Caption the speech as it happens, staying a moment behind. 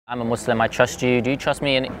I'm a Muslim, I trust you. Do you trust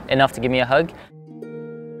me enough to give me a hug?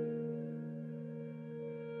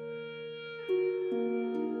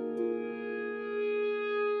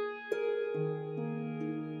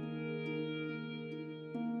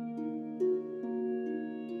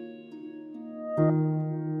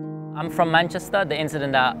 I'm from Manchester. The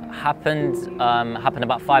incident that happened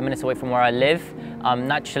about 5 minutes away from where I live.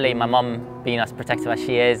 Naturally, my mum, being as protective as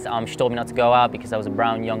she is, she told me not to go out because I was a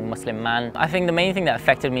brown young Muslim man. I think the main thing that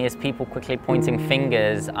affected me is people quickly pointing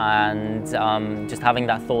fingers and just having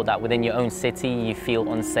that thought that within your own city you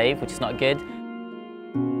feel unsafe, which is not good.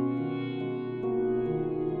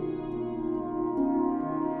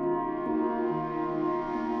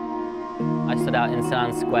 I stood out in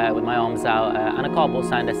Salon Square with my arms out and a cardboard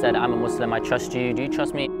sign that said, "I'm a Muslim, I trust you, do you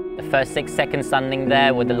trust me?" The first 6 seconds standing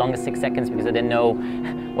there were the longest 6 seconds because I didn't know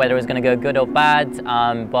whether it was going to go good or bad.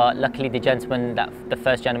 But luckily the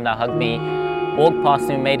first gentleman that hugged me, walked past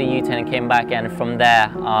me, made a U-turn and came back, and from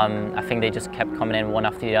there I think they just kept coming in one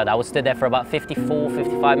after the other. I was stood there for about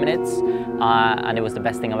 55 minutes and it was the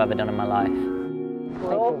best thing I've ever done in my life.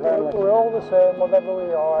 We're all the same, whatever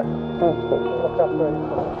we are. Look after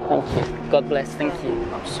each other. Thank you. God bless, thank you.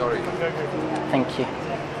 I'm sorry. Thank you.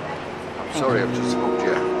 I'm sorry I've just hugged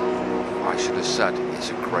you. I should have said it's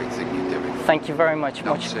a great thing you're doing. Thank you very much.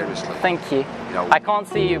 No, seriously. Thank you. You know, I can't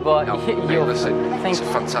see you, but no, you're... listen, it's a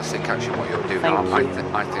fantastic action what you're doing. I think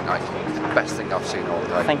that's the best thing I've seen all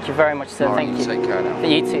day. Thank you very much, sir. Right, thank you. Take care now.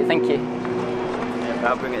 You too, thank you.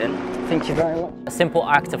 I'll bring it in. Thank you very much. A simple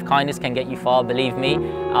act of kindness can get you far, believe me.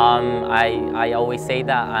 I always say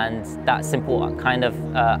that, and that simple kind of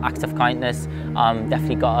act of kindness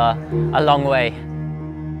definitely got a long way.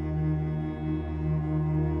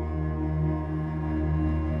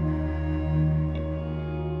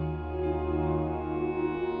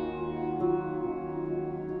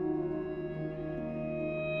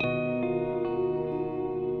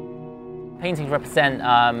 Paintings represent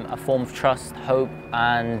a form of trust, hope,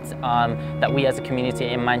 and that we as a community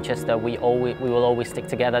in Manchester, we will always stick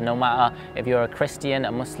together, no matter if you're a Christian,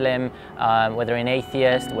 a Muslim, whether you're an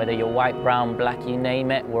atheist, whether you're white, brown, black, you name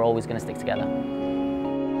it, we're always going to stick together.